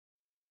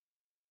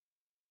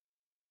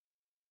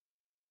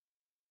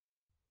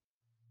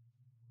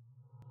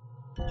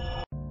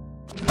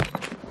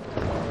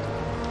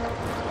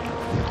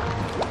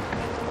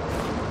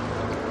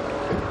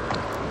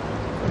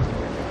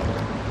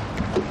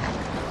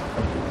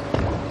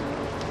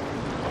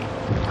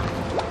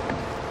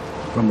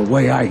From the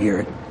way I hear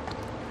it,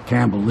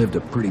 Campbell lived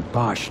a pretty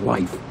posh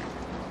life.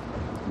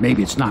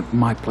 Maybe it's not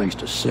my place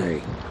to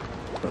say,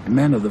 but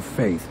men of the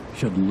faith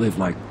shouldn't live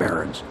like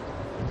barons.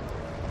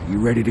 Are you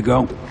ready to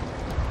go?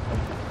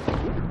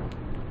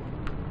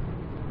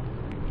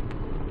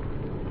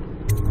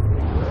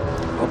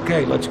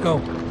 Okay, let's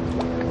go.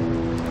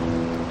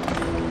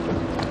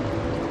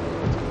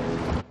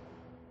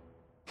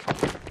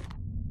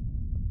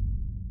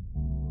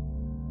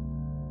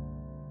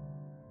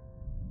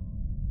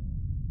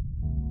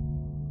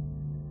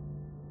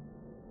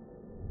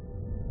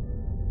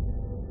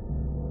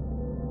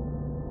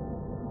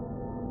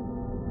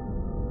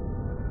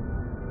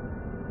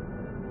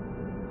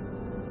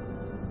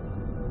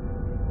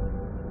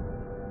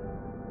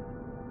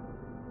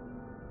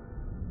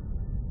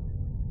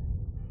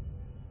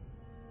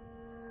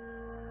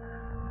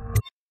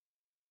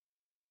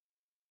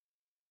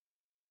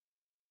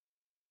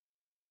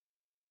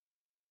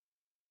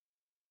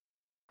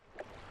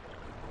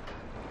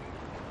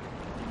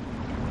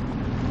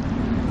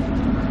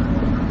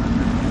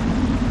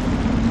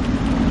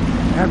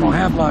 Admiral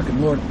Havelock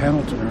and Lord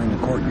Pendleton are in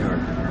the courtyard.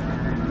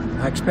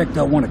 I expect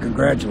they'll want to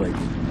congratulate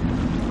you.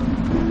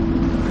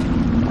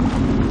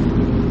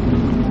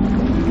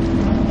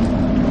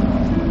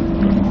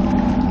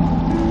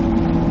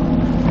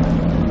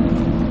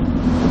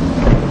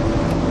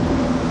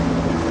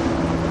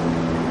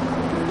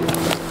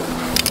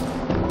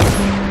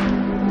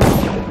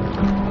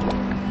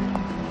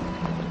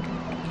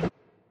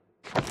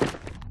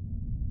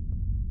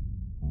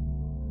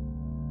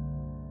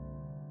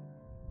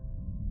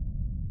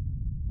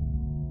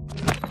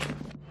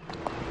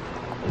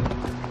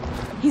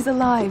 He's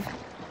alive.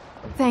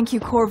 Thank you,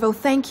 Corvo,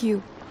 thank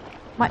you.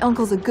 My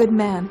uncle's a good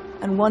man,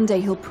 and one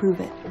day he'll prove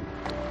it.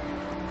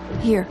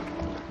 Here.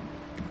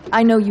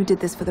 I know you did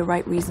this for the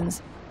right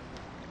reasons,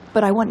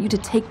 but I want you to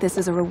take this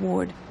as a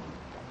reward.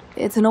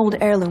 It's an old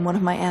heirloom one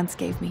of my aunts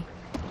gave me.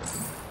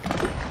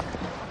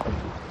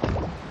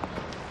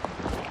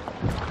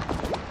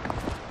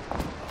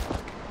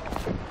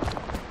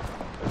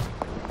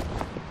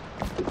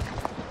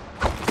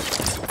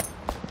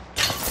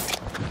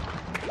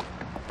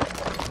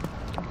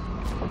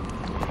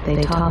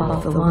 They top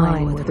off the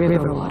wine with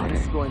river water,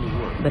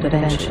 but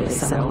eventually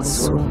someone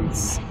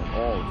swoons.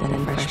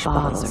 Then fresh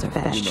bottles are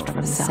fetched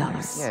from the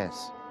cellars.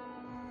 Yes.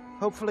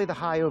 Hopefully the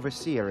High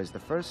Overseer is the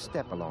first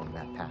step along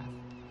that path.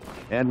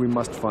 And we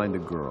must find a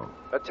girl.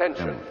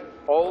 Attention,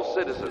 all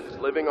citizens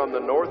living on the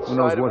north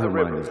side of the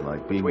river,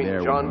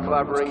 between John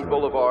Clavering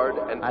Boulevard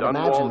and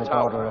Dunwall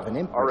Tower,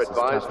 are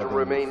advised to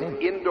remain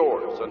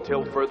indoors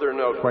until further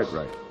notice. Quite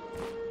right.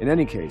 In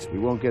any case, we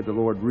won't get the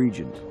Lord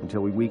Regent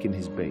until we weaken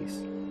his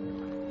base.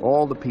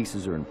 All the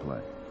pieces are in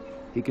play.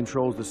 He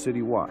controls the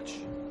city watch.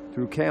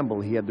 Through Campbell,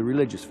 he had the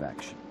religious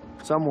faction.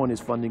 Someone is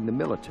funding the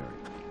military.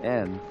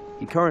 And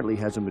he currently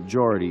has a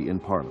majority in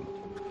Parliament.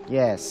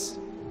 Yes,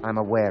 I'm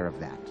aware of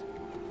that.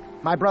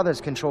 My brothers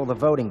control the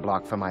voting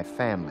bloc for my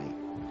family.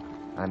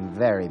 I'm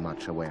very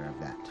much aware of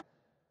that.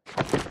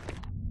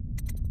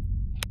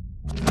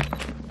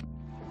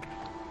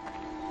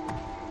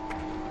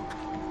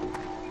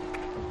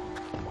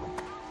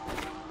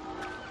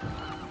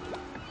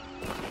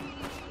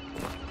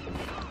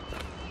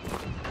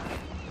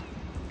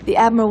 The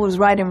Admiral was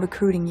right in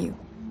recruiting you.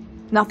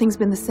 Nothing's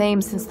been the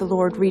same since the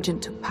Lord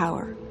Regent took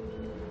power.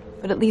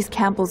 But at least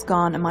Campbell's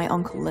gone and my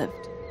uncle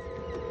lived.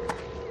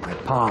 My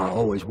pa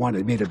always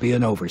wanted me to be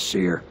an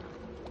overseer.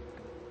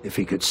 If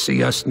he could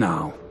see us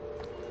now.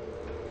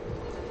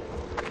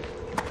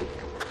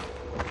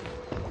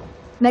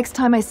 Next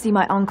time I see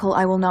my uncle,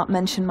 I will not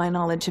mention my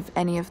knowledge of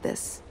any of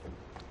this.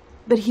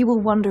 But he will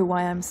wonder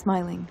why I'm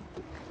smiling.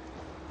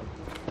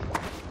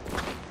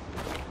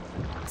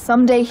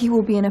 Someday he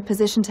will be in a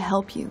position to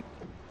help you,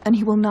 and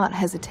he will not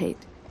hesitate.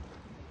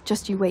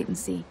 Just you wait and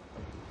see.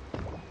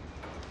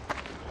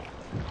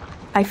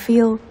 I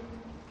feel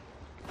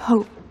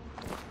hope.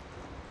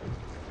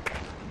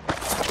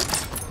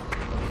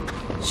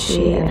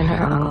 She and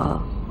her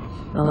uncle,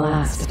 the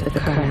last of the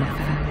Colonel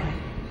family.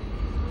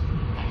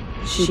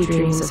 She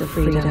dreams of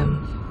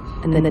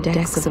freedom, and the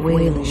decks of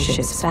whaling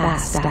ships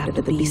fast after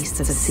the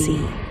beasts of the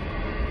sea.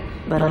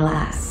 But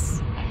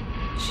alas,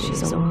 she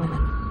is a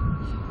woman.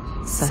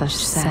 Such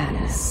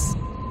sadness.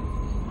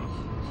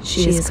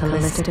 She is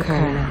Callista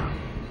Colonel.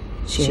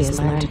 She has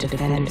learned to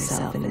defend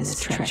herself in this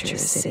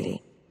treacherous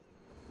city.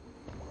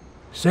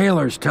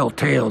 Sailors tell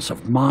tales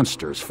of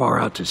monsters far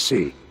out to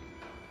sea.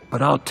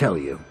 But I'll tell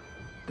you,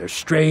 there's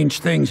strange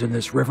things in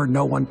this river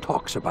no one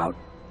talks about.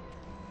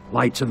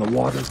 Lights in the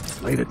water,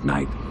 late at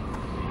night.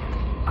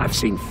 I've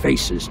seen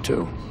faces,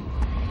 too.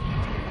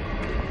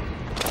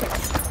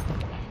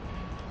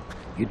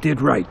 You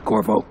did right,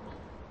 Corvo.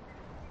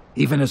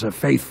 Even as a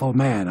faithful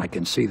man, I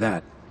can see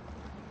that.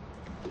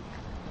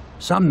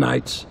 Some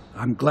nights,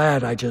 I'm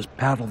glad I just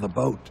paddle the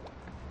boat.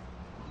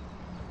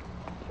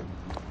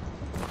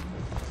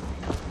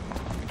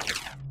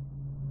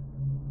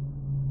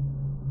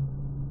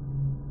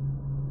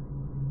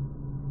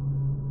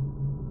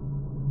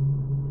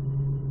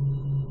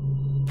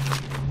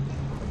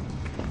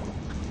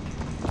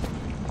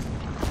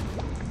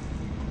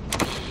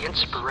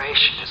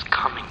 inspiration is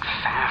coming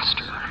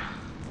faster.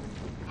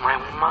 My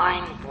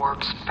mind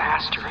works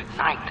faster at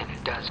night than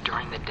it does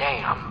during the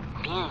day. I'm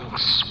being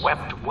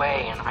swept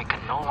away, and I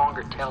can no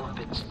longer tell if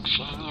it's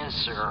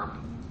genius or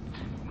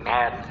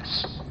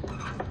madness.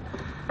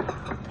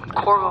 When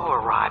Corvo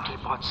arrived, he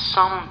brought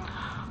some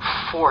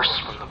force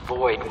from the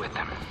void with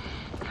him.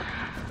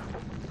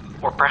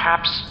 Or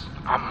perhaps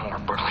I'm more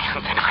brilliant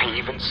than I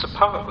even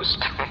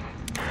supposed.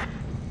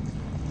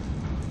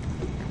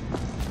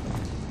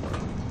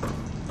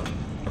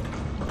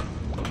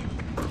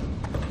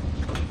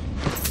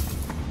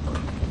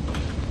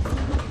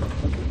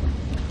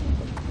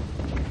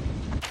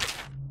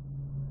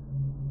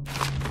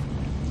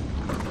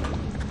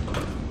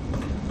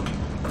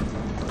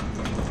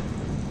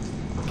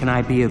 Can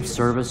I be of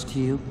service to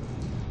you?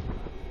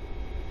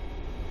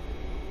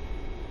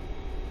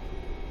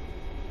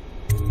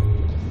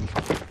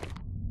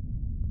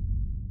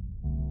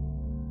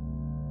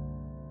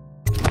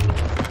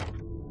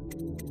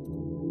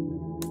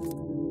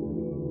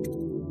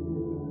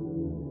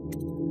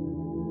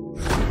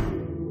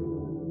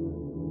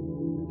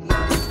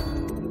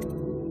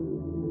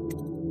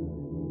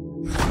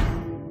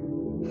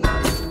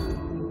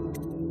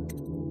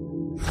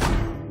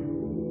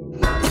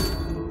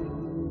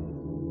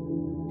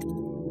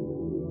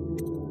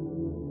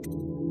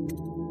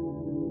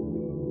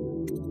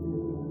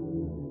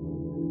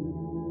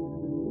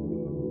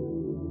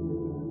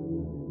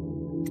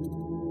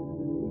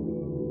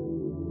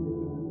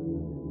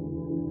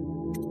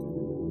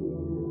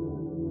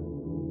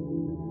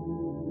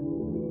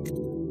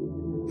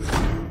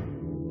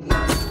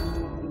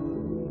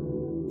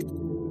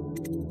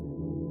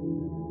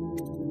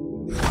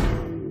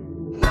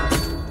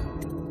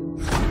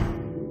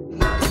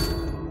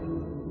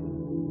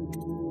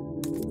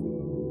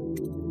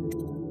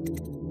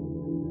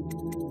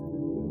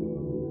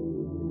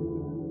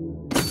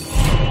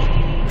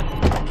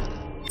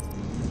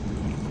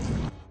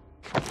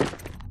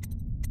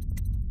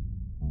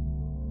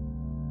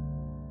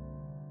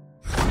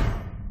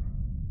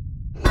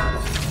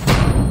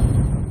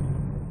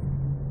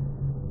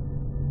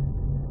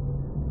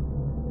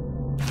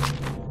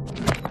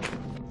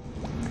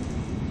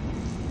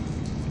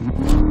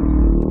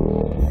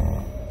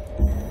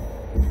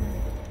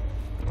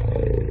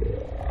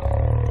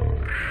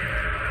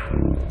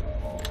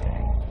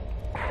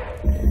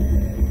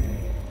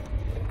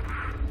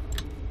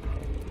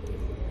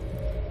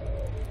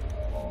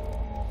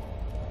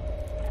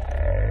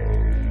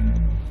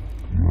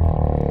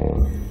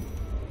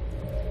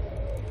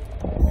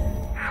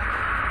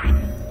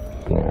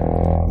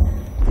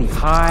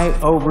 High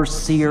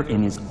overseer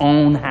in his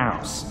own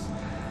house.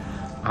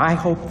 I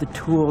hope the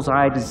tools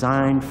I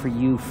designed for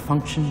you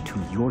function to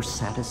your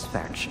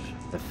satisfaction.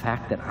 The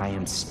fact that I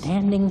am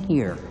standing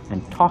here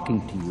and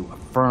talking to you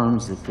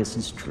affirms that this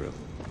is true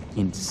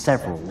in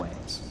several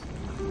ways.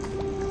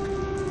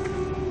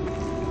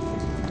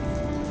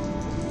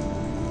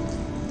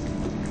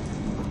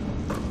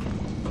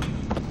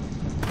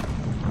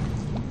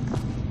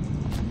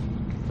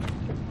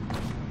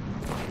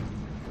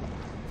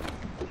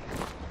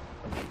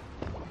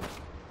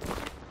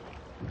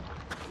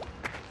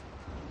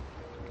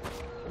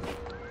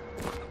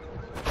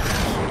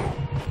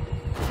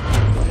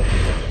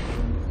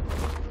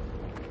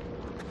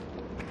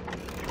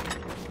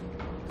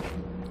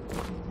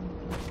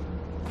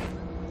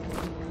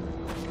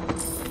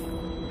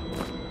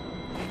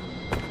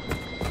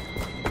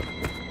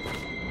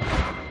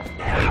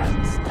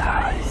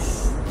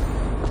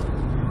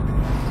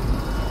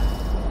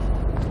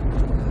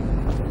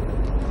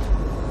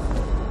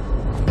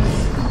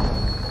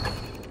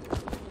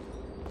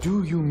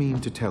 Do you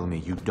mean to tell me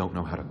you don't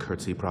know how to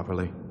curtsy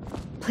properly?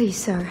 Please,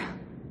 sir.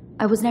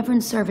 I was never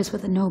in service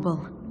with a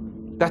noble.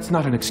 That's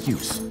not an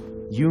excuse.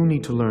 You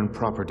need to learn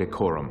proper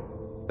decorum.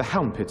 The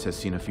Hound Pits has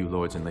seen a few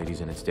lords and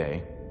ladies in its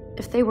day.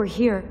 If they were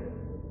here,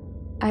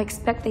 I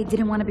expect they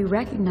didn't want to be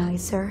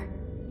recognized, sir.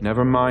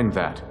 Never mind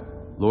that.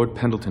 Lord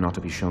Pendleton ought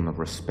to be shown the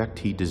respect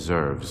he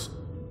deserves.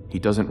 He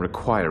doesn't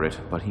require it,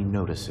 but he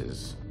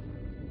notices.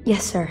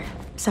 Yes, sir.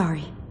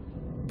 Sorry.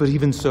 But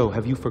even so,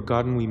 have you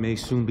forgotten we may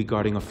soon be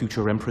guarding a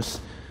future Empress?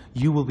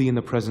 You will be in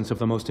the presence of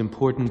the most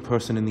important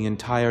person in the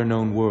entire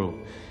known world,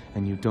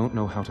 and you don't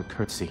know how to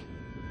curtsy.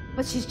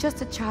 But she's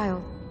just a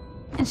child,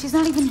 and she's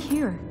not even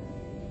here.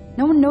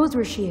 No one knows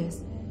where she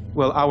is.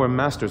 Well, our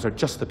masters are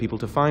just the people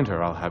to find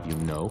her, I'll have you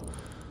know.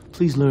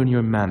 Please learn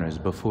your manners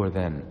before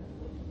then.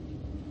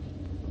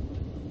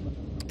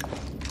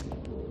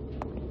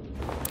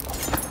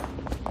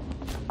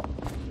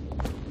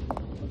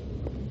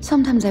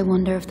 Sometimes I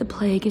wonder if the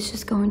plague is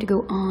just going to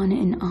go on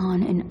and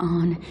on and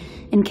on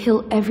and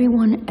kill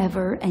everyone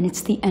ever, and it's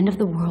the end of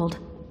the world.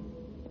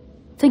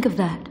 Think of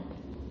that.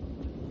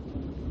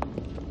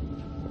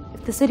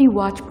 If the city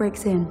watch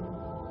breaks in,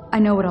 I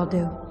know what I'll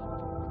do.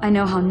 I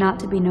know how not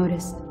to be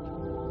noticed.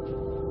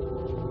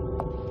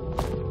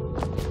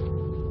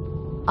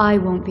 I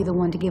won't be the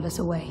one to give us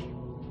away.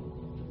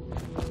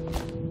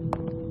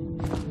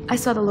 I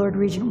saw the Lord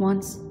Regent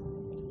once.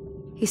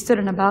 He stood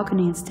on a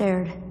balcony and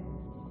stared.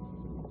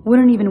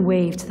 Wouldn't even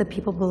wave to the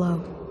people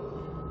below.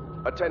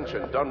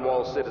 Attention,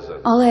 Dunwall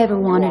citizens. All I ever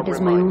wanted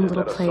is my own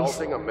little that place.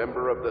 assaulting a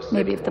member of the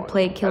Maybe if the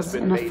plague kills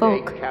enough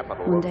folk,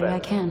 one day I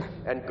can.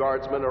 And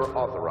guardsmen are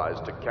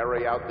authorized to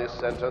carry out this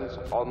sentence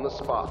on the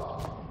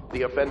spot.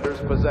 The offender's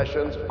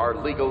possessions are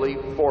legally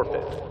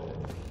forfeit.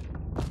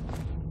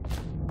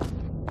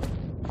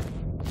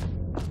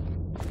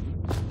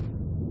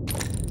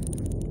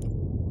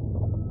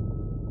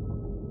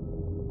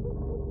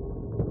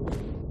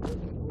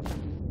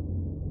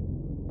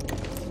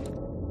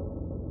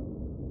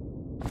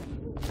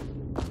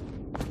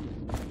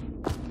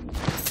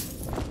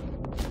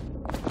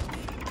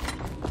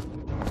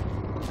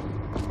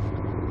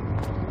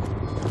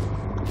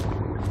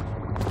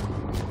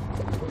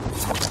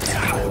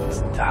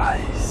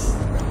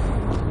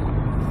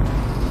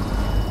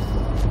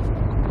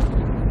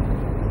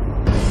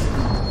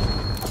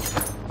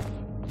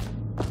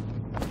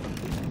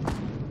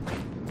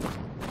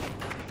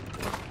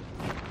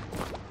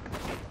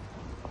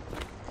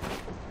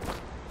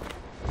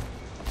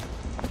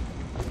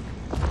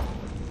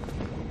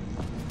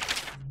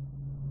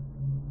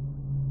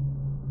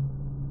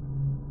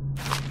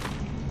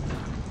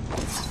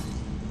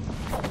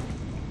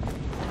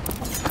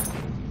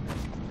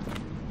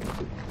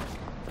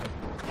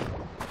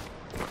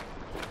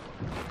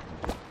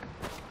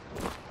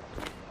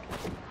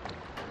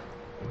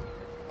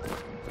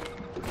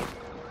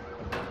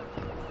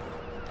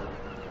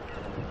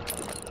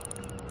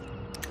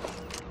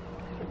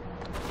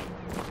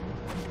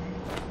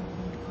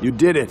 You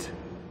did it!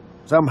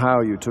 Somehow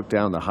you took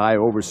down the High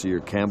Overseer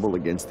Campbell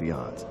against the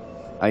odds.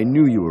 I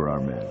knew you were our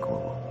man,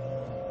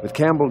 Corvo. With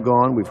Campbell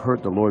gone, we've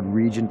hurt the Lord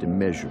Regent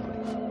immeasurably.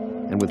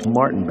 And with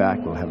Martin back,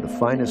 we'll have the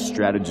finest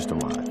strategist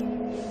alive.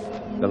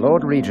 The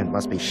Lord Regent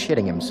must be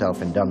shitting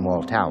himself in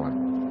Dunwall Tower.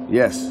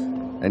 Yes,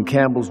 and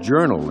Campbell's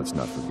journal, let's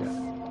not forget.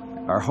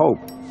 Our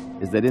hope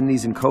is that in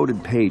these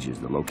encoded pages,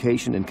 the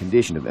location and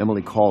condition of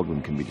Emily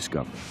Kaldwin can be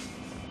discovered.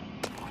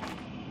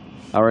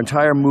 Our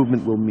entire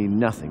movement will mean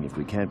nothing if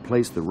we can't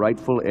place the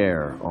rightful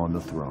heir on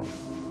the throne.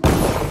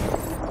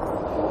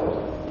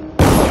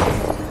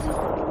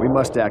 We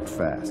must act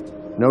fast.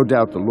 No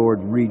doubt the Lord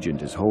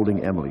Regent is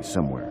holding Emily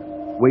somewhere,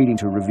 waiting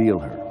to reveal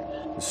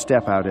her, to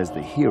step out as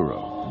the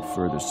hero and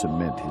further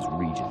cement his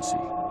regency.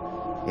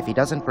 If he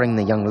doesn't bring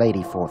the young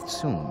lady forth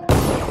soon,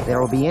 there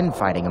will be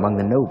infighting among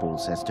the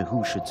nobles as to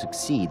who should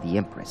succeed the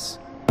Empress.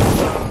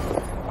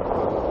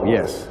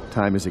 Yes,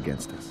 time is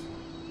against us.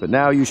 But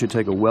now you should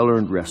take a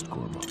well-earned rest,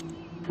 Corvo.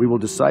 We will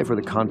decipher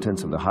the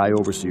contents of the High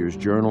Overseer's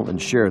journal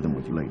and share them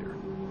with you later.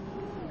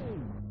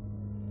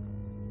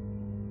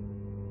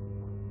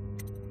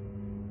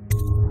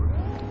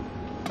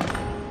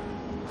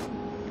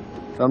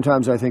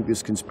 Sometimes I think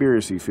this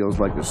conspiracy feels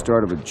like the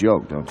start of a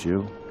joke, don't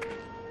you?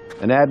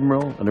 An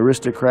admiral, an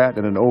aristocrat,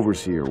 and an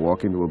overseer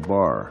walk into a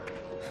bar.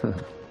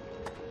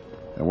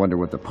 I wonder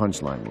what the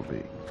punchline will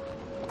be.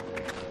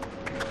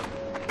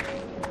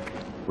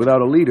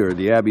 Without a leader,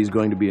 the Abbey's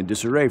going to be in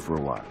disarray for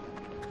a while.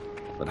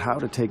 But how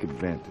to take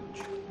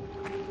advantage?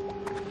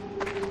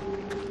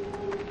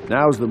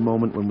 Now's the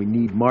moment when we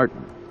need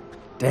Martin.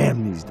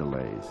 Damn these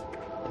delays.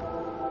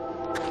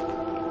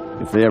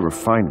 If they ever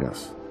find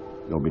us,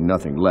 there'll be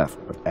nothing left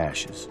but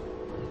ashes.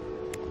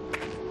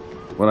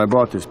 When I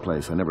bought this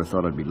place, I never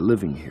thought I'd be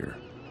living here.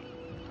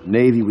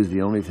 Navy was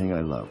the only thing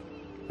I loved,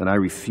 and I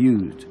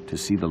refused to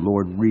see the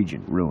Lord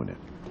Regent ruin it.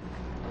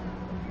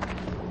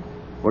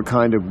 What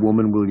kind of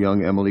woman will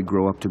young Emily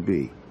grow up to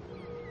be?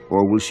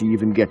 Or will she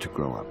even get to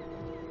grow up?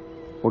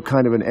 What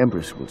kind of an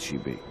empress will she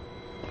be?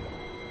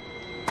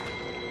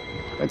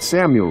 That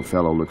Samuel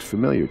fellow looks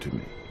familiar to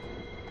me,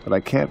 but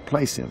I can't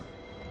place him.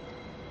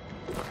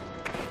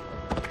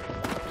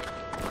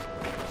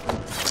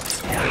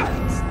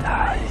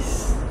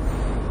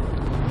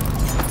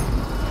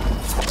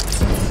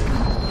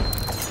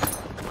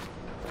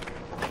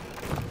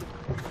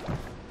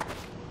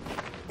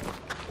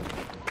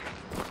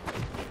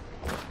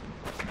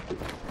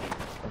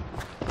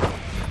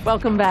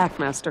 Welcome back,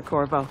 Master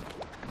Corvo.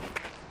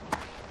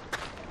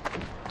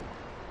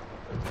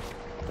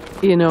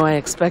 You know, I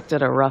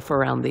expected a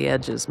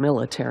rough-around-the-edges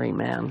military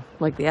man,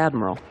 like the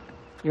Admiral.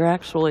 You're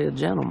actually a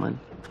gentleman.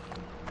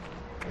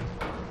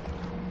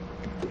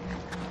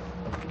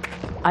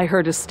 I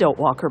heard a stilt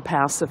walker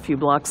pass a few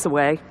blocks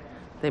away.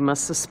 They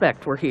must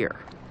suspect we're here.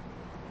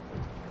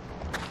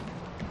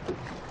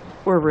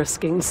 We're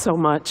risking so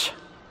much.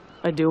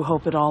 I do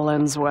hope it all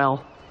ends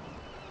well.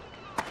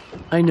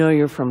 I know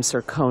you're from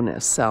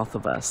Serconis, south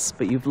of us,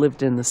 but you've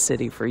lived in the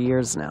city for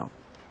years now.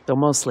 Though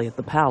mostly at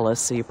the palace,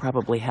 so you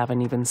probably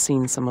haven't even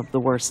seen some of the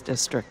worst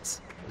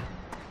districts.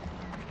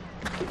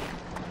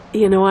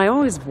 You know, I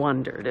always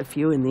wondered if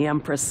you and the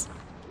Empress...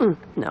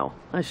 No,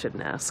 I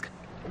shouldn't ask.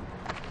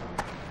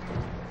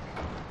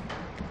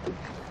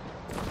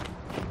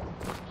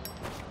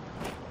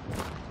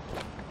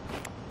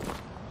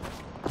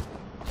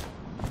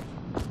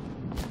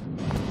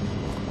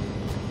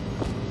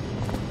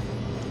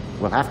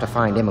 We'll have to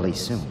find Emily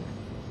soon.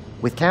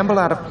 With Campbell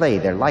out of play,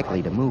 they're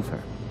likely to move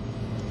her.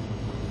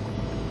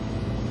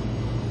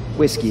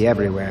 whiskey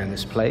everywhere in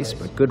this place,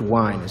 but good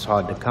wine is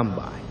hard to come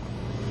by.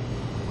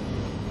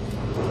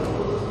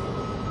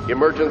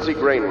 Emergency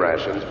grain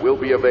rations will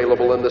be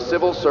available in the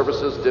Civil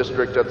Services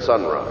District at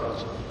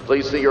sunrise.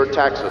 Please see your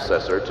tax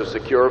assessor to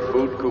secure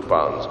food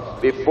coupons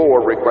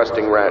before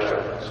requesting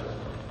rations.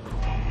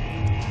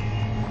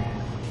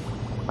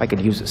 I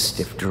could use a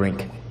stiff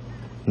drink.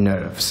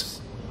 Nerves.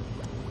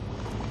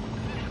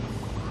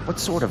 What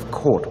sort of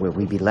court will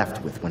we be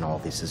left with when all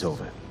this is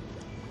over?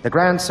 The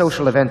grand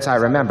social events I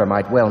remember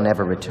might well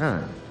never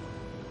return.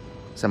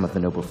 Some of the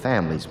noble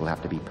families will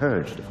have to be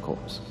purged, of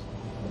course.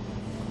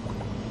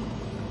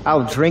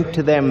 I'll drink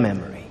to their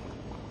memory.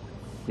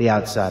 The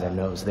outsider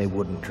knows they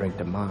wouldn't drink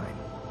to mine.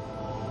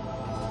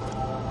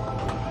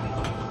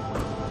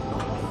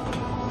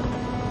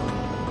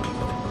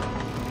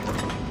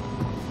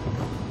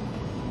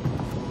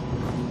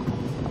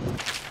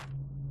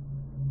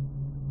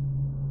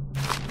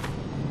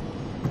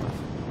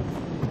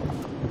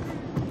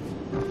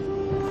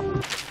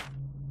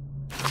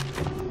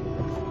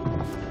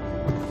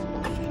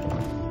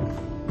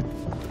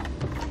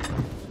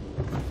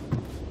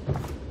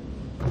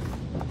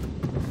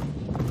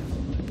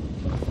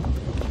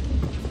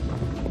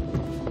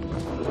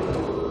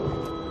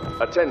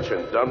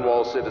 Attention,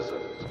 Dunwall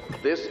citizens.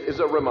 This is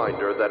a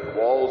reminder that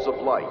walls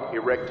of light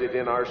erected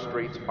in our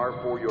streets are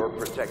for your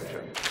protection.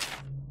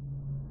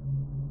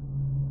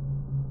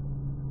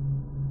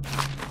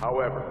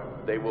 However,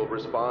 they will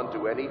respond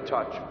to any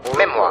touch or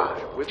Memoir,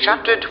 approach with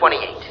Chapter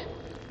 28.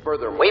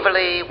 Furthermore,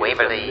 Waverly,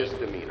 it's a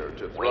misdemeanor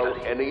to throw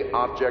any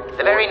object.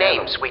 The very or name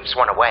animal. sweeps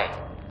one away.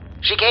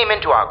 She came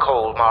into our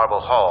cold marble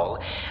hall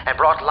and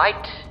brought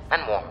light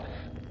and warmth.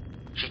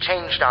 She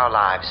changed our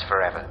lives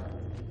forever.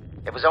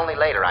 It was only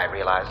later I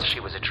realized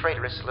she was a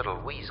traitorous little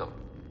weasel,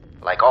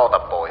 like all the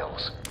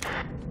Boyles.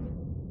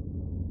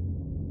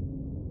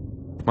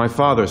 My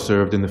father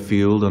served in the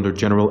field under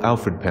General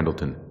Alfred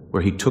Pendleton,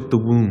 where he took the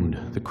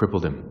wound that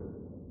crippled him.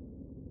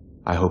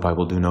 I hope I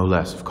will do no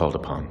less if called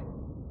upon.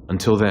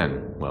 Until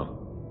then,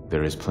 well,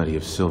 there is plenty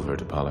of silver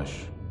to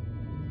polish.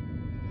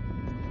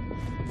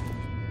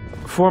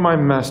 For my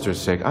master's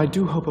sake, I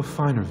do hope a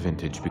finer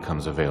vintage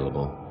becomes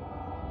available.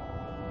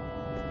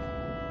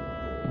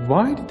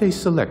 Why did they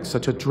select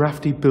such a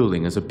drafty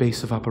building as a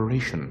base of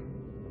operation?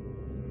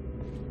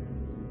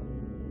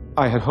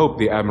 I had hoped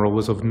the Admiral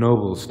was of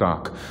noble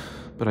stock,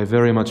 but I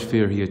very much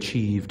fear he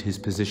achieved his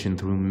position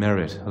through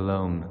merit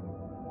alone.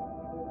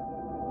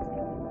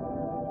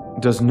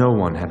 Does no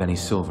one have any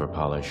silver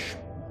polish?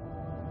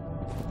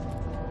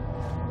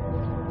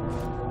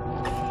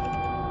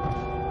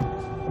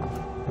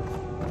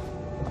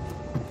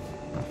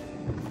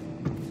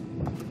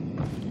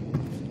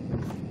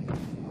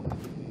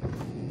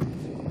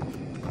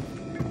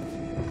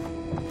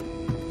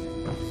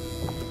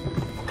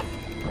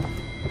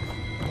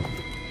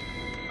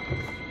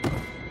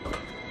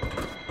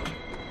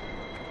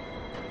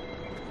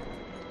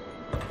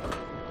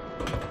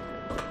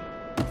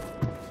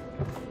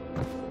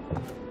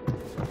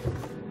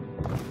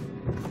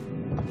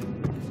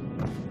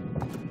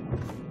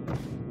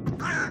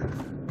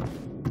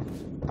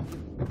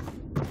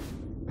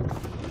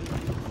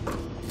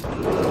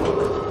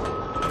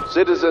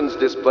 Citizens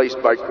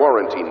displaced by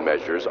quarantine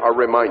measures are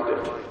reminded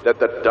that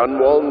the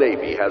Dunwall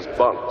Navy has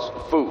bunks,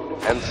 food,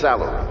 and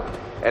salary,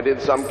 and in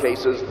some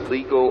cases,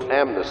 legal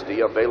amnesty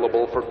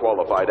available for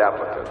qualified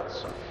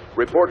applicants.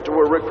 Report to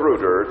a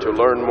recruiter to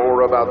learn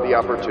more about the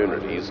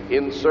opportunities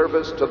in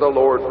service to the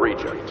Lord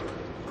Regent.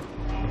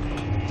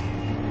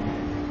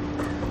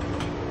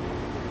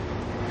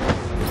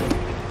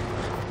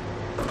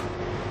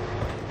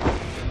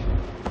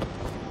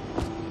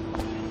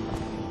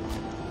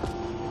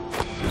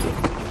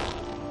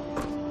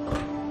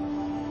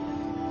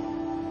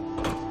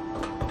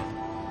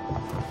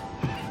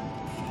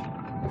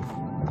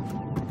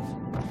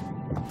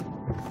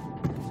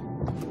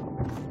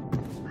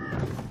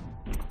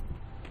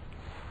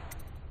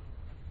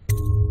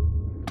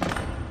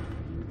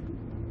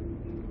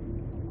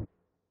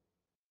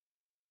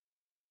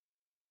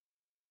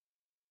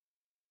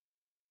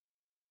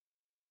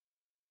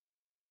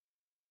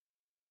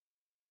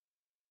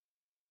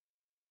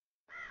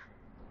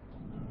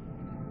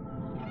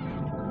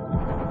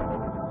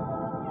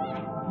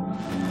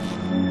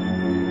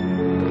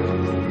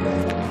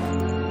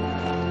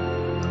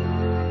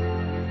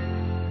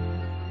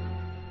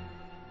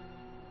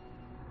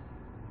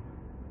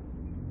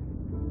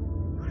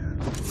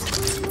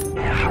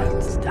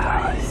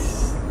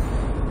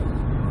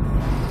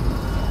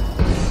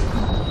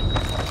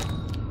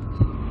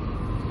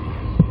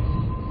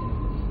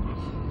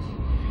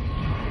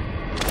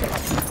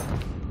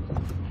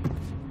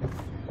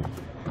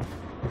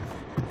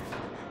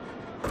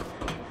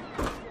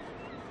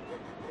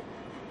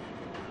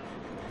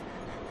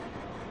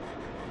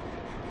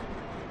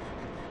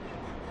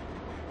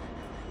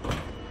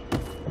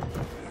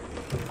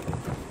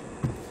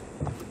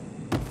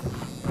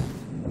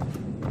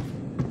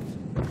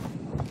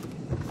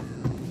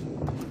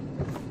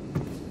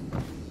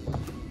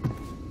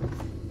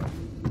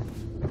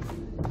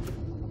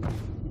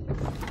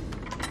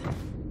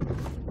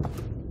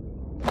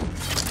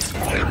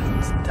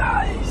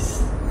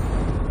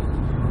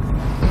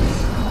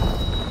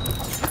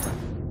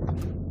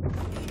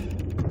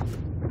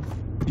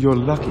 You're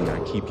lucky I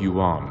keep you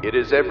armed. It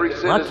is every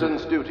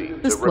citizen's duty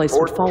This to place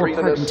would report fall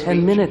apart in treasonous 10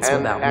 speech minutes and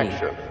without me.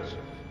 actions.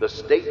 The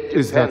state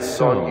Is that depends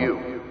so? on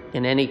you.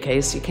 In any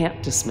case, you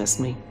can't dismiss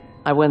me.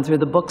 I went through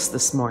the books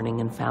this morning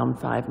and found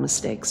 5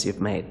 mistakes you've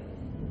made.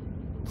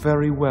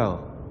 Very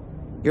well.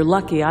 You're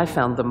lucky I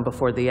found them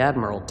before the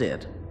Admiral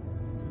did.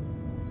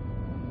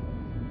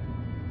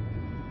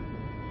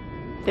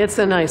 It's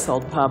a nice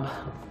old pub.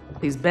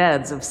 These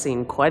beds have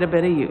seen quite a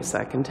bit of use,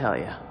 I can tell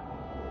you.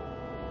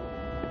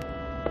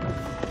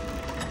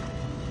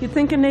 You'd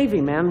think a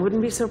Navy man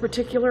wouldn't be so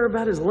particular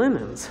about his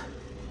linens.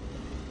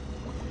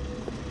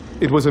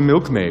 It was a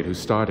milkmaid who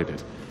started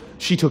it.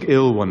 She took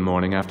ill one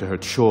morning after her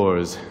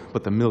chores,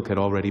 but the milk had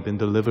already been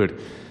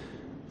delivered.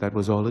 That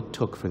was all it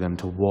took for them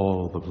to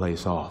wall the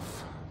place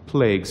off.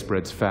 Plague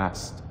spreads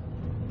fast.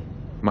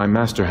 My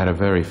master had a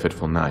very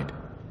fitful night.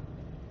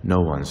 No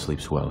one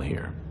sleeps well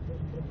here.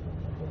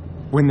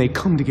 When they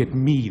come to get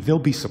me, they'll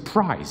be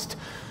surprised.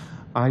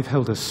 I've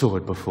held a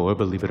sword before,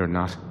 believe it or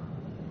not.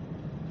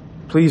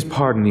 Please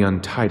pardon the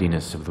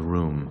untidiness of the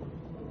room.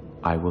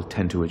 I will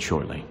tend to it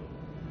shortly.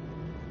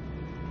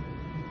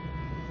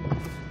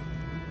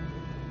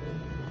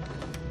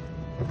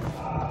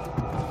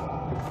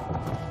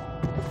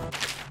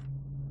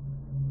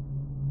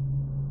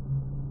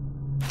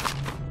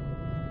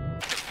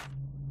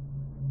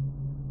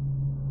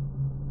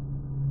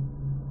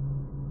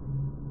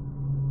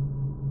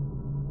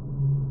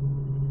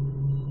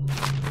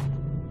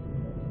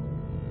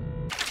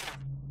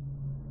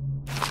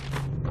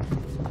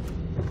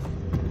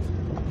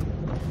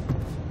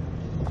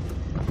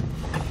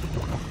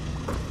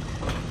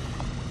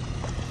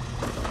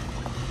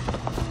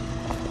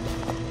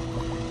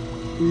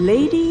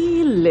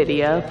 Lady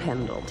Lydia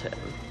Pendleton.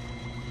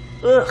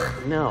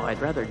 Ugh, no,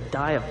 I'd rather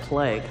die of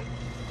plague.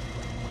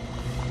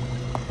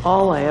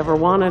 All I ever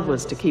wanted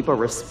was to keep a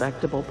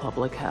respectable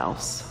public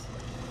house.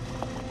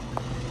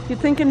 You'd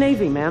think a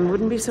Navy man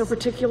wouldn't be so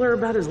particular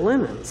about his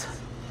linens.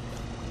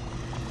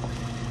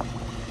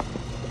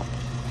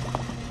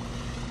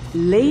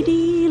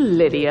 Lady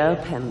Lydia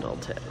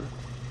Pendleton.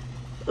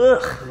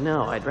 Ugh,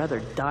 no, I'd rather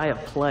die of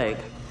plague.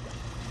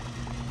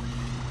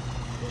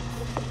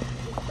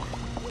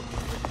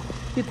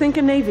 You'd think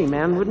a Navy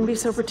man wouldn't be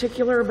so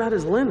particular about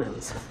his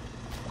linens.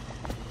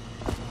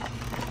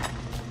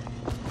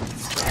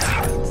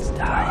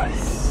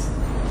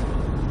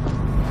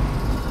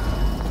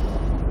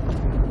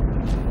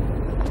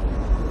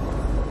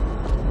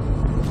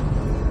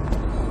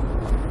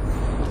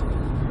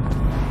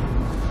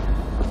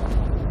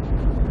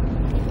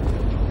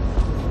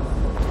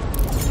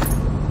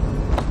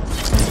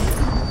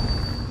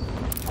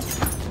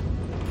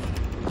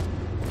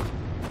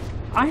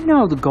 I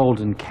know the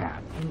Golden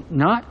Cat.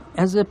 Not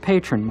as a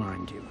patron,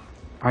 mind you.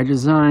 I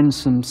designed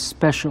some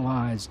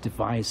specialized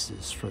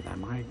devices for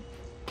them. I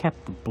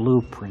kept the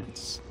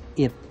blueprints,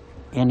 if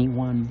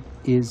anyone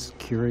is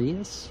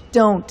curious.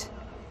 Don't.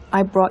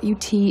 I brought you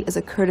tea as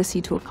a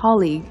courtesy to a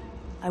colleague.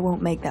 I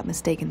won't make that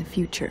mistake in the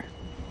future.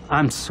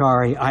 I'm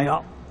sorry,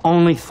 I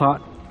only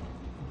thought...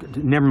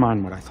 Never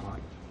mind what I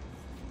thought.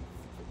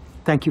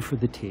 Thank you for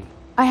the tea.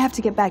 I have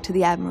to get back to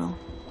the Admiral.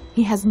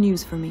 He has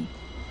news for me.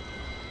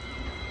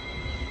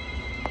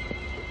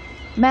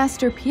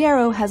 Master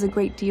Piero has a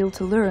great deal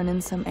to learn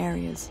in some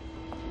areas.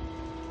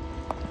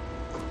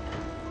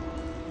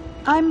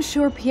 I'm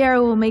sure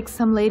Piero will make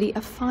some lady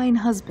a fine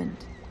husband.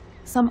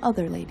 Some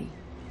other lady.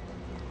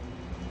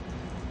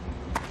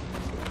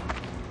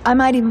 I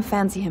might even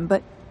fancy him,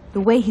 but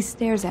the way he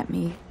stares at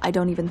me, I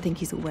don't even think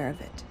he's aware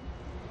of it.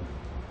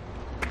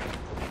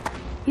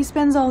 He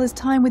spends all his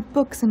time with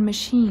books and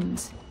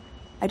machines.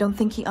 I don't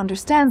think he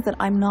understands that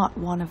I'm not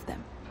one of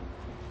them.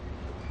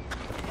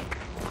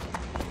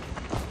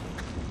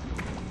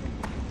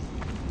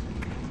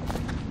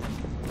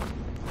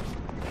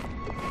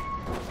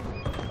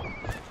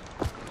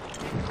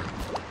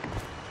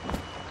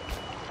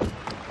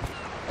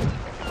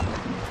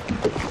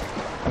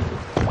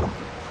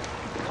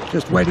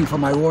 Just waiting for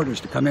my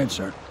orders to come in,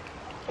 sir.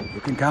 You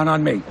can count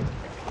on me.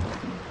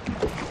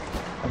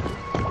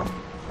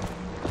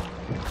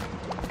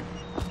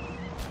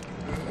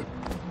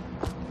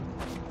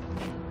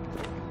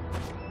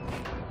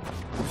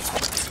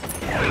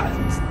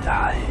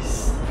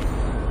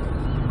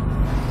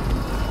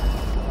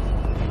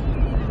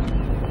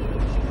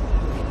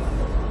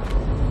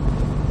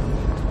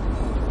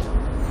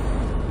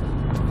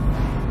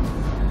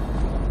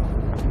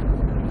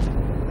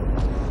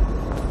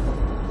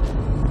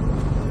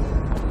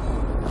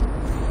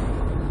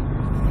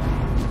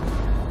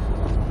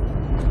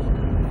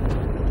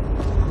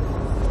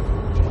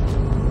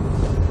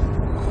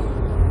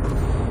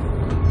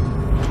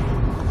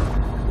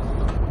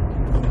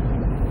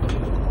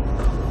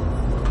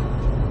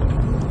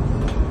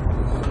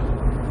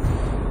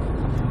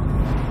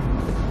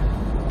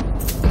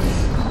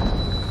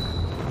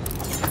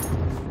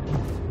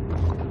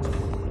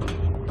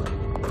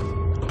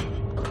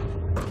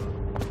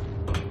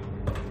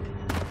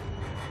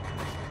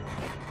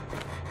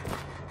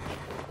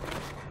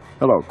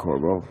 Hello,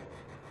 Corvo.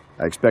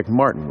 I expect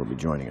Martin will be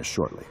joining us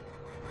shortly.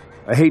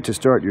 I hate to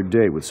start your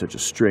day with such a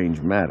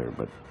strange matter,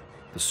 but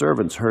the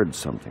servants heard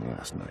something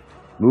last night,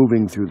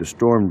 moving through the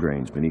storm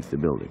drains beneath the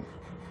building.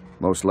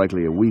 Most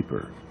likely a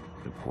weeper,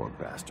 the poor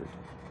bastard.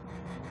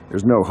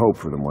 There's no hope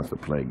for them once the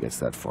plague gets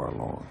that far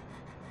along.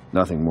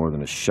 Nothing more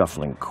than a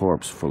shuffling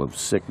corpse full of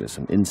sickness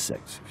and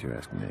insects, if you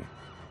ask me.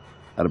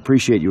 I'd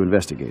appreciate you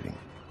investigating,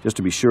 just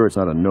to be sure it's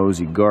not a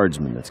nosy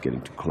guardsman that's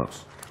getting too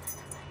close.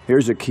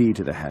 Here's a key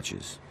to the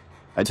hatches.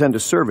 I'd send a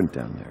servant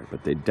down there,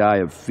 but they'd die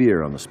of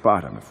fear on the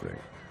spot, I'm afraid.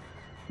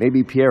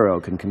 Maybe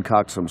Piero can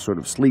concoct some sort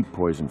of sleep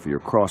poison for your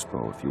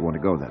crossbow if you want to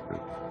go that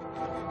route.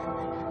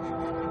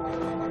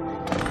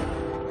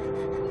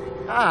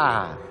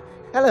 Ah,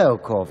 hello,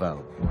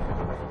 Corvo.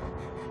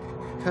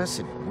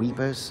 Cursed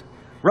weepers,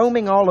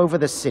 roaming all over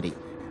the city.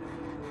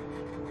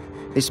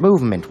 This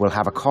movement will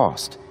have a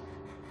cost.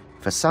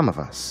 For some of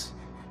us,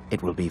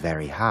 it will be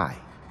very high.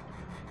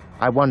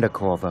 I wonder,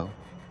 Corvo,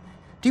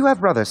 do you have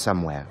brothers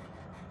somewhere?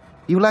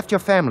 You left your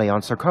family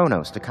on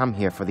Sarkonos to come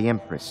here for the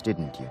Empress,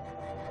 didn't you?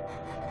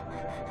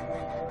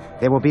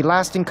 There will be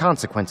lasting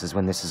consequences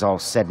when this is all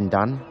said and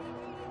done.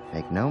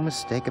 Make no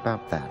mistake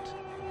about that.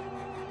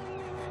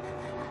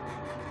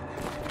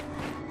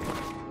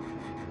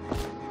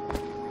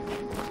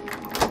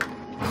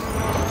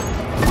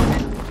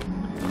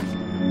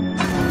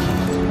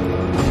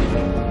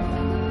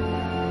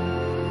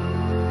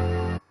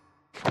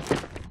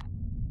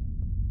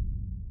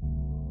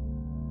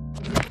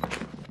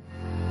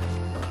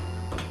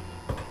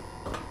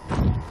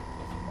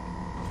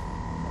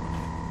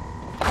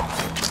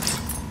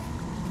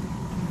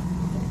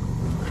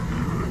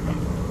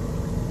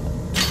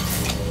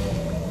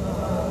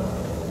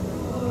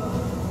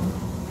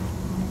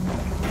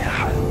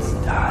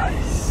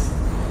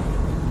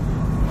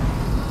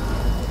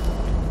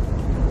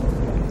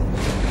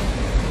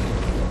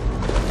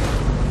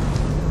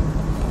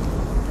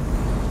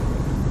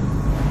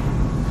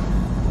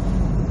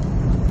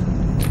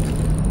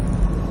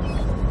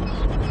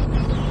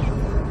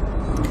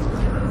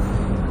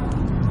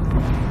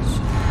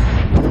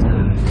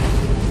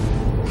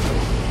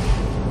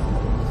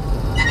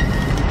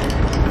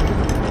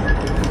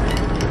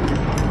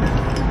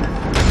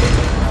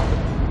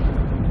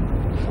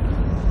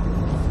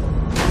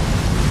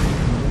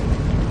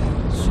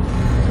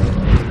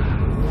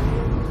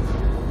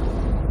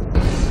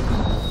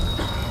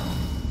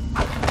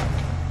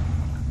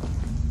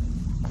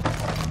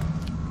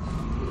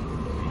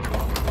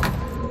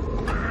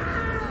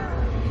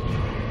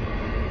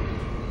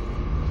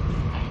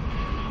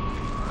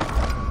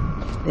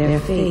 Their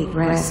fate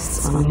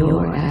rests on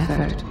your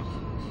effort,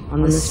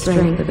 on the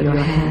strength of your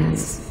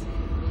hands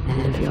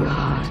and of your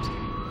heart.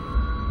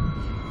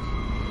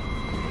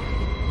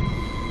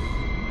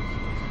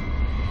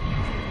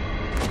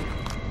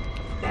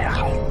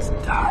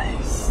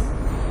 Dies.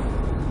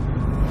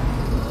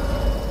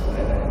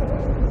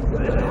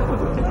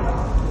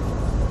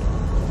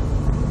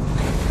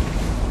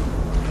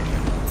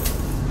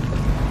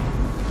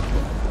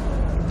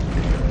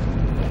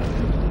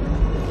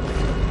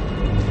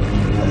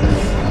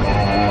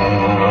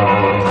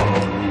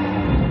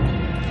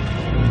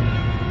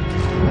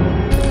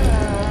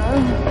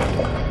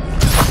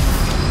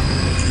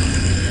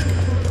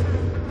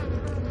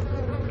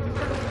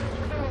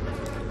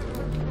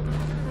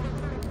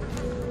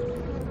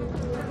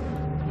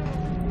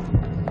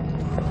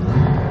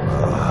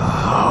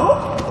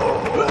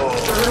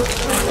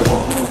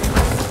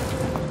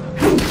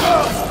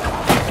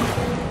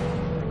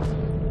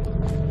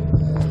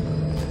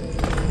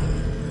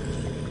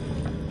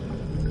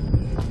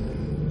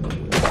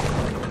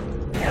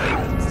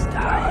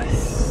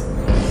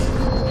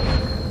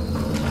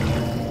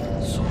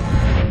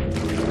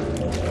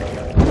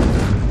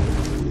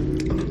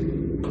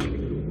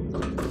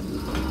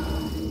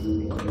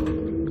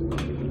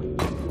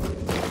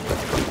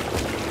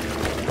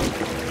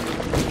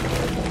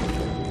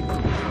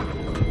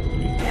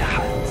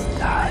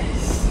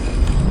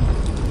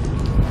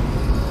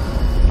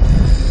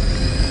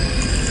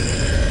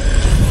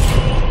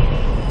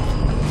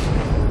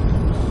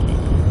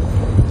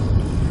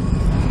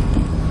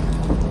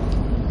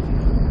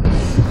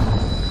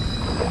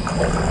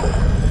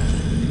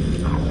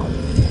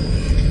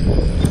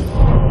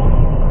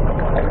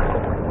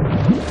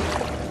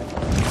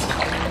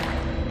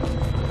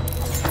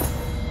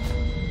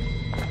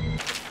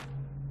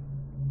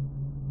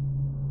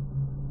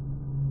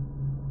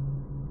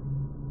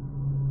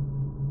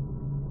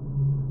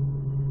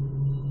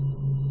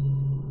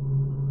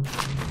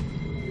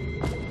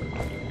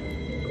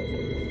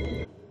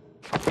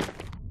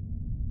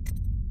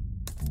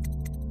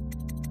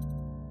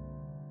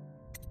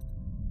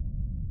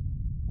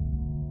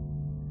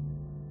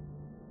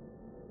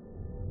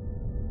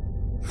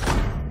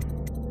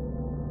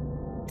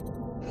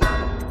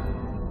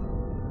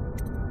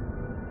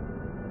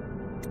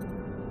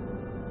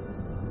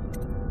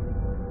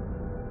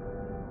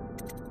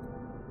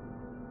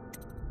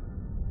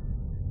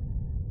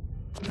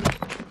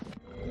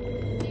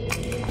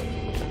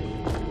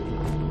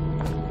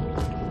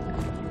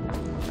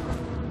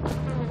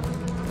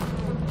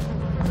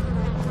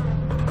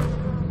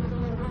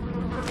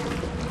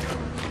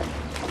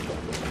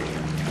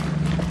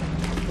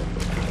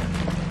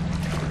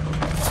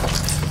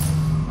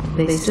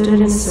 They stood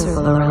in a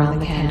circle around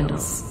the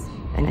candles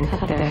and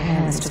cut their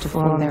hands to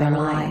form their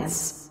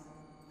alliance.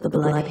 The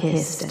blood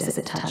hissed as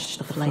it touched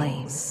the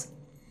flames.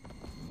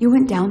 You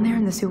went down there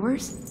in the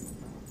sewers?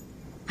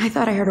 I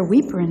thought I heard a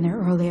weeper in there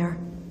earlier.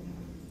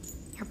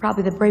 You're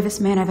probably the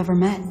bravest man I've ever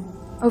met.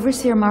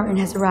 Overseer Martin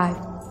has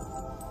arrived.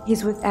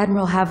 He's with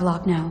Admiral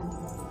Havelock now.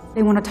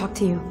 They want to talk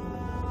to you.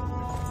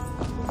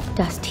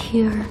 Dust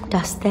here,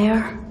 dust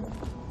there.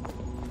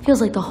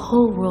 Feels like the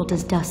whole world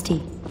is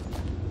dusty.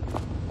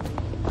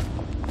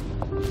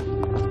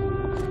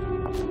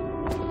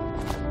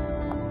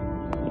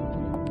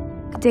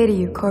 Good day to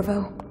you,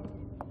 Corvo.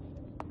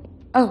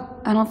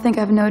 Oh, I don't think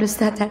I've noticed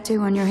that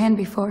tattoo on your hand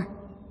before.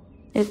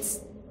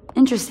 It's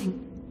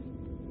interesting.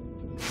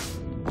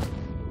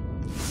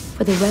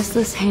 For the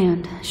restless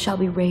hand shall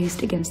be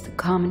raised against the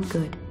common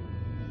good.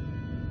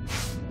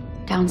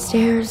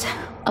 Downstairs,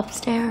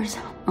 upstairs,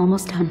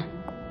 almost done.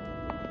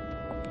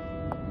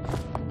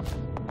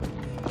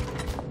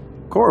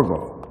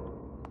 Corvo,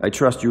 I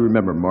trust you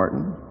remember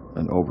Martin,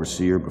 an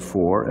overseer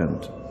before,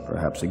 and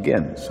perhaps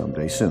again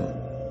someday soon.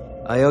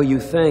 I owe you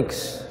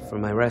thanks for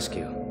my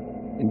rescue.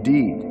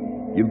 Indeed,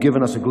 you've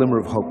given us a glimmer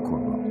of hope,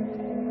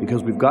 Corvo,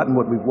 because we've gotten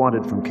what we've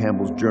wanted from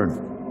Campbell's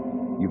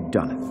journal. You've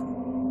done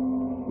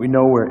it. We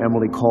know where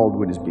Emily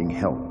Caldwell is being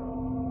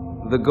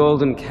held. The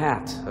Golden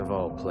Cat, of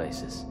all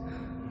places.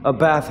 A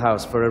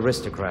bathhouse for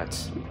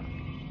aristocrats.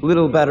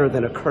 Little better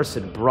than a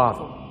cursed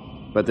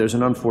brothel. But there's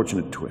an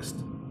unfortunate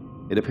twist.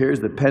 It appears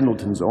that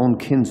Pendleton's own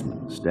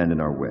kinsmen stand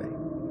in our way.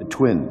 The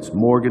twins,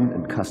 Morgan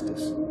and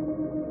Custis.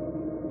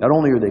 Not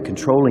only are they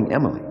controlling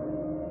Emily,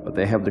 but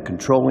they have the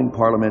controlling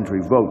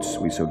parliamentary votes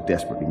we so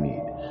desperately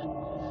need.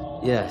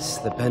 Yes,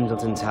 the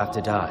Pendletons have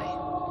to die.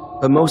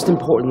 But most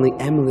importantly,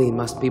 Emily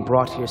must be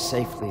brought here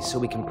safely so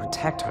we can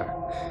protect her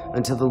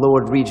until the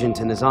Lord Regent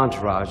and his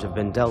entourage have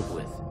been dealt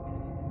with.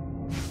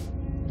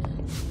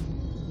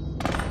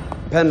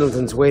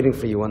 Pendleton's waiting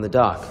for you on the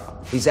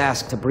dock. He's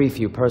asked to brief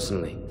you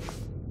personally.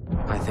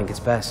 I think it's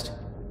best.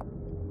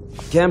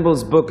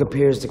 Campbell's book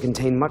appears to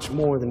contain much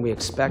more than we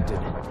expected.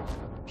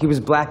 He was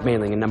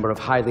blackmailing a number of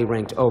highly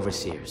ranked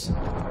overseers.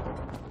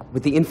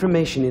 With the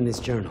information in this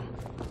journal,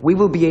 we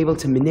will be able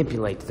to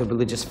manipulate the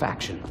religious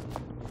faction.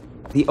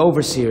 The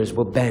overseers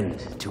will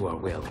bend to our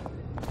will.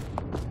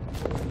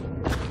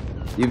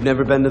 You've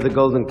never been to the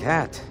Golden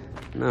Cat?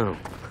 No,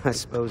 I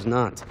suppose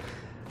not.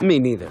 Me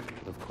neither,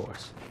 of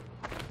course.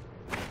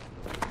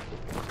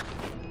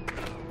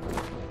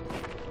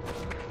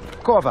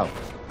 Corvo,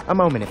 a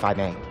moment if I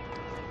may.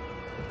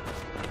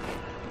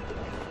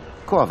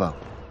 Corvo,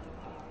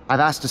 I've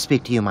asked to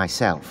speak to you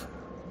myself.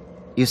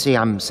 You see,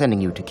 I'm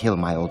sending you to kill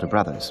my older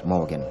brothers,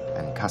 Morgan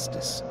and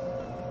Custis.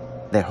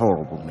 They're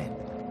horrible men.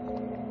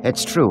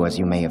 It's true, as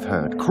you may have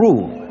heard,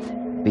 cruel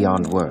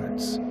beyond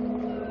words.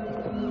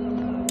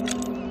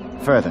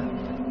 Further,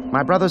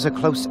 my brothers are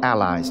close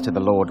allies to the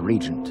Lord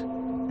Regent,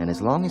 and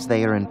as long as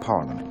they are in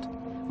Parliament,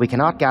 we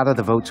cannot gather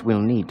the votes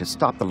we'll need to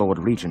stop the Lord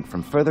Regent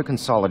from further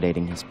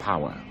consolidating his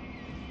power.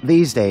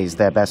 These days,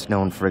 they're best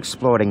known for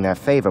exploiting their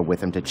favor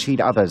with him to cheat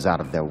others out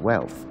of their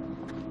wealth.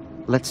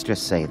 Let's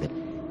just say that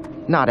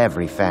not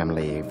every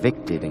family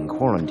evicted in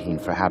quarantine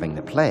for having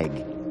the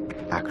plague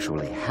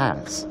actually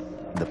has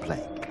the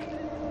plague.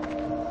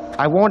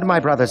 I warned my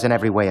brothers in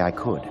every way I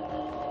could.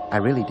 I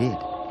really did.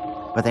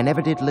 But they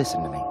never did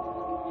listen to me.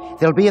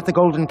 They'll be at the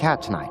Golden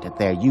Cat tonight at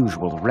their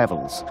usual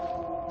revels.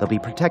 They'll be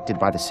protected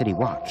by the City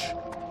Watch,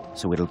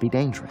 so it'll be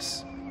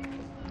dangerous.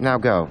 Now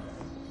go.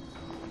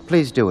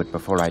 Please do it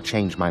before I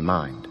change my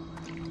mind.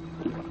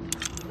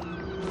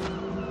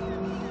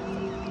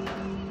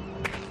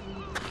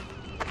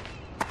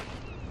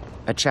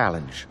 A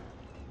challenge,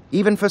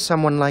 even for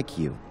someone like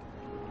you.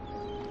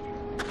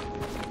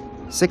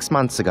 6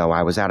 months ago,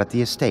 I was out at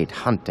the estate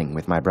hunting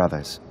with my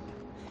brothers.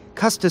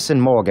 Custis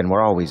and Morgan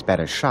were always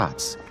better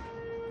shots,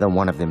 though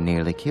one of them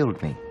nearly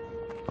killed me,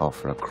 all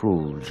for a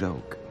cruel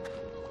joke.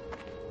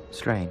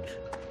 Strange.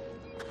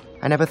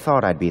 I never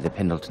thought I'd be the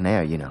Pendleton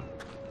heir, you know.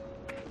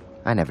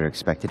 I never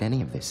expected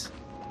any of this.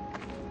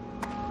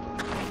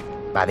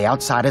 By the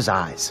outsider's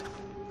eyes,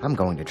 I'm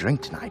going to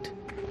drink tonight.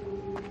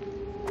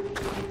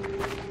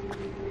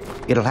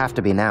 It'll have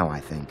to be now, I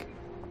think.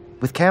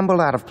 With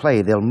Campbell out of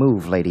play, they'll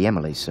move Lady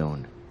Emily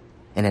soon.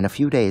 And in a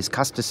few days,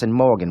 Custis and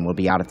Morgan will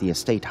be out at the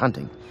estate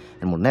hunting,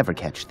 and we'll never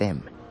catch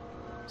them.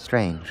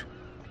 Strange.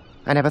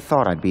 I never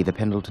thought I'd be the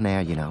Pendleton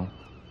heir, you know.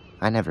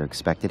 I never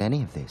expected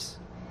any of this.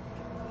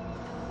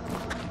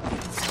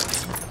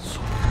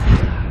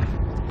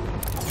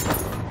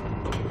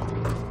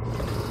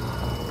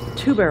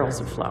 Two barrels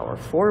of flour,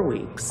 4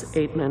 weeks,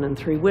 8 men and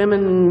 3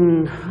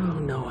 women. Oh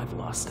no, I've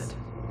lost it.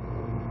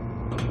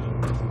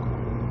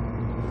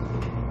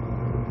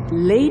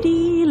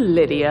 Lady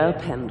Lydia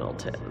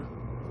Pendleton.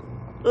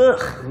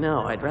 Ugh,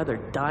 no, I'd rather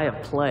die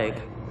of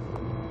plague.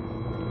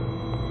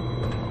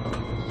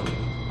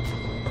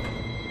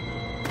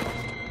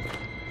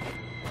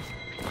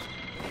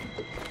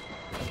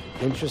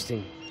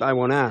 Interesting. I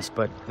won't ask,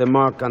 but the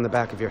mark on the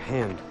back of your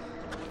hand.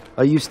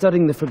 Are you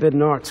studying the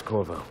forbidden arts,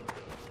 Corvo?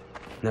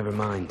 Never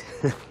mind.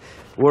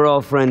 We're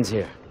all friends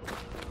here.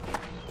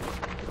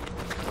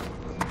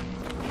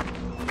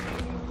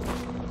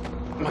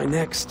 My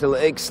neck still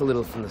aches a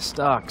little from the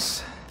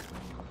stocks.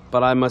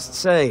 But I must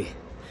say,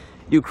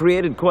 you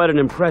created quite an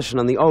impression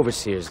on the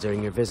overseers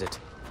during your visit.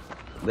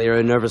 They are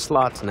a nervous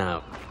lot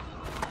now.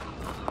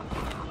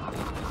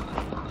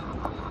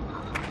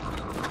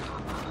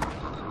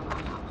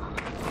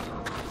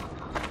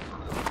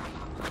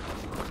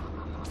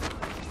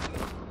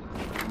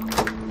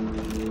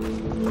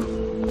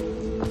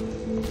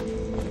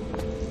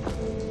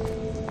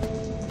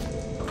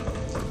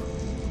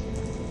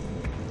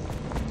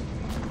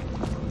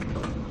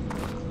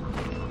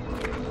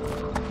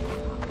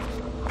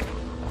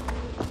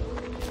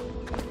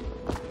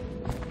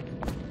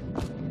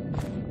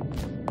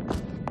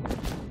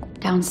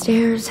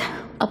 Downstairs,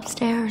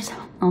 upstairs,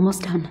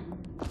 almost done.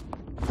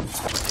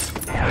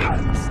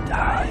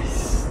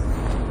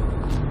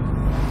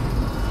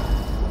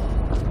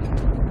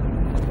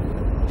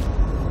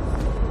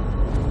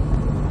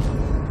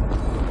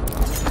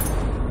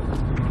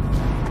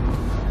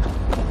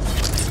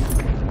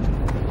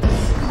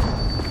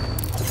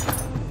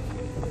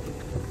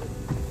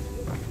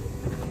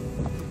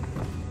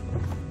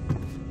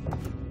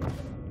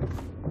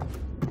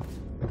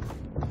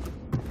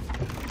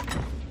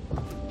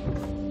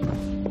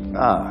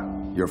 Ah,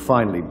 you're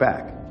finally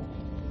back.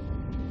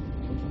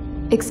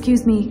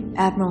 Excuse me,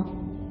 Admiral.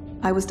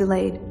 I was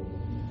delayed.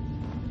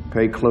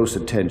 Pay close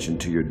attention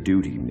to your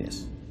duty,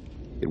 miss.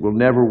 It will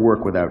never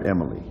work without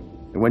Emily.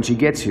 And when she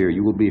gets here,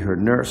 you will be her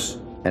nurse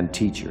and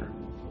teacher.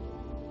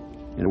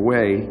 In a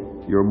way,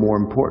 you're more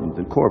important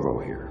than Corvo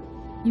here.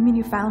 You mean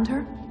you found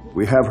her?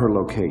 We have her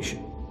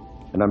location.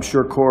 And I'm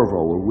sure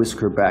Corvo will whisk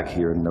her back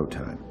here in no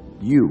time.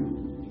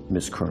 You,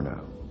 Miss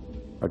Kurnow,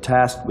 are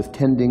tasked with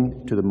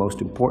tending to the most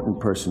important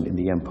person in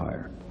the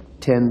Empire.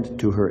 Tend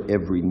to her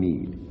every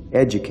need.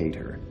 Educate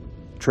her.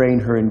 Train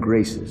her in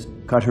graces.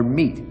 Cut her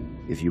meat,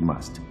 if you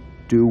must.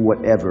 Do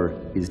whatever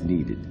is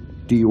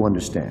needed. Do you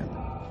understand?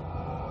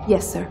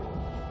 Yes, sir.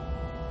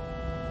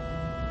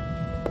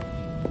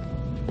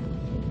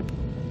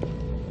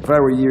 If I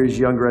were years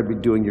younger, I'd be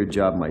doing your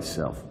job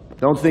myself.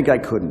 Don't think I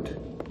couldn't.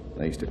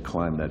 I used to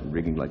climb that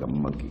rigging like a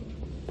monkey.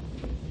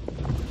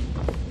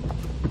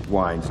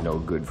 Wine's no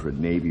good for a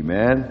Navy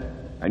man.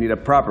 I need a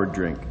proper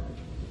drink.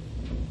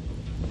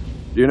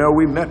 You know,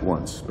 we met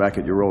once, back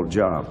at your old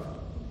job.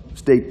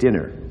 State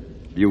dinner.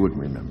 You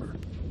wouldn't remember.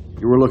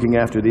 You were looking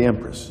after the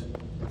Empress.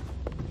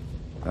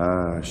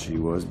 Ah, she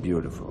was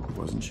beautiful,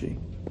 wasn't she?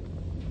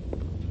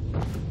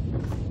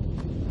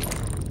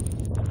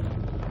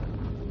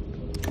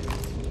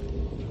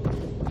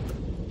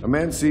 A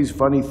man sees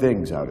funny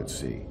things out at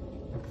sea.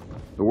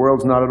 The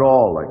world's not at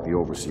all like the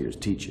overseers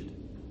teach it.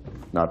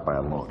 Not by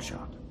a long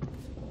shot.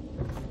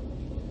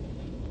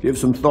 Give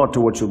some thought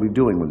to what you'll be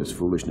doing when this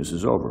foolishness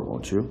is over,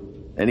 won't you?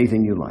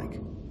 Anything you like.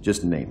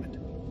 Just name it.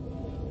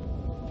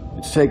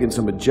 It's taken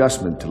some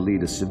adjustment to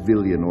lead a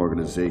civilian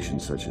organization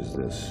such as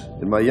this.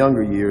 In my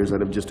younger years, I'd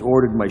have just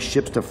ordered my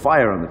ships to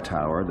fire on the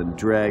tower, then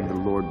dragged the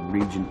Lord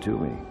Regent to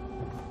me.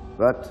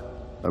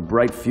 But a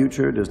bright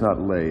future does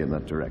not lay in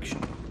that direction.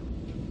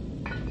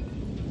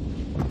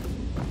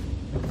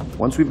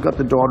 Once we've got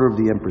the daughter of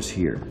the Empress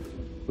here,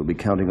 we'll be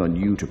counting on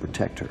you to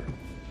protect her.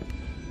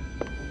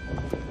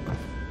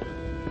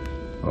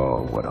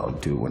 Oh, what I'll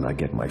do when I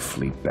get my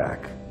fleet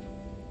back.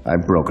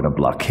 I've broken a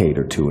blockade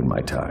or two in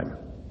my time.